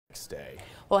Day.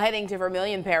 Well, heading to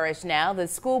Vermilion Parish now, the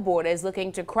school board is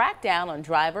looking to crack down on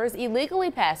drivers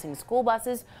illegally passing school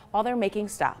buses while they're making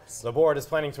stops. The board is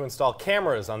planning to install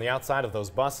cameras on the outside of those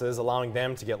buses, allowing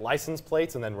them to get license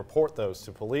plates and then report those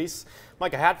to police.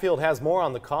 Micah Hatfield has more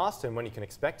on the cost and when you can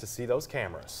expect to see those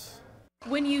cameras.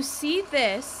 When you see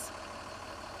this,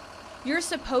 you're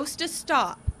supposed to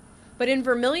stop. But in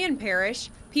Vermilion Parish,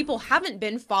 people haven't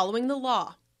been following the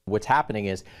law. What's happening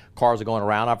is cars are going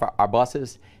around our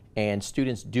buses, and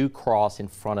students do cross in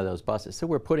front of those buses. So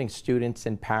we're putting students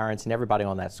and parents and everybody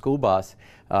on that school bus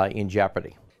in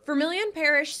jeopardy. Vermilion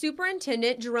Parish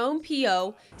Superintendent Jerome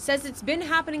Puyau says it's been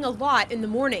happening a lot in the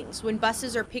mornings when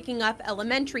buses are picking up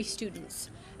elementary students,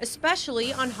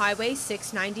 especially on Highway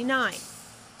 699.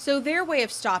 So their way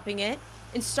of stopping it,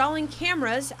 installing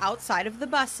cameras outside of the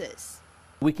buses.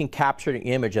 We can capture the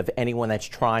image of anyone that's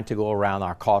trying to go around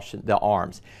the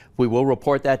arms. We will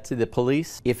report that to the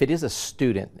police. If it is a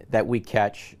student that we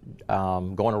catch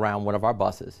going around one of our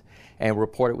buses and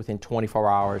report it within 24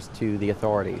 hours to the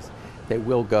authorities, they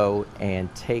will go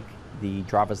and take the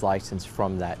driver's license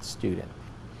from that student.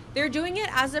 They're doing it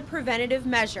as a preventative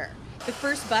measure. The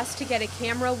first bus to get a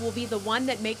camera will be the one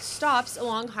that makes stops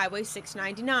along Highway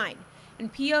 699.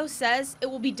 And Puyau says it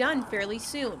will be done fairly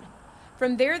soon.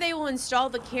 From there, they will install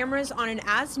the cameras on an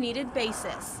as-needed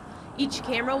basis. Each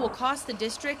camera will cost the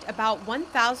district about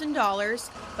 $1,000,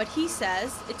 but he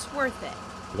says it's worth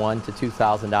it. $1,000 to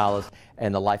 $2,000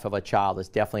 in the life of a child is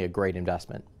definitely a great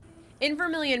investment. In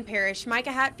Vermilion Parish,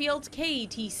 Micah Hatfield,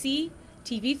 KATC,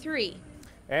 TV3.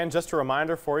 And just a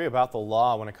reminder for you about the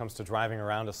law when it comes to driving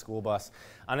around a school bus.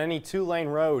 On any two-lane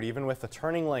road, even with a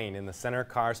turning lane in the center,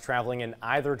 cars traveling in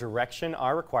either direction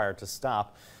are required to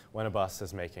stop when a bus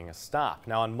is making a stop.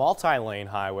 Now on multi-lane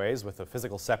highways with a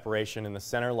physical separation in the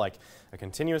center like a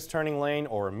continuous turning lane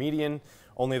or a median,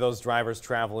 only those drivers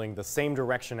traveling the same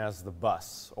direction as the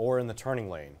bus or in the turning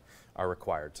lane are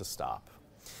required to stop.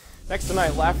 Next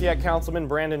tonight, Lafayette Councilman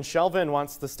Brandon Shelvin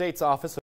wants the state's Office of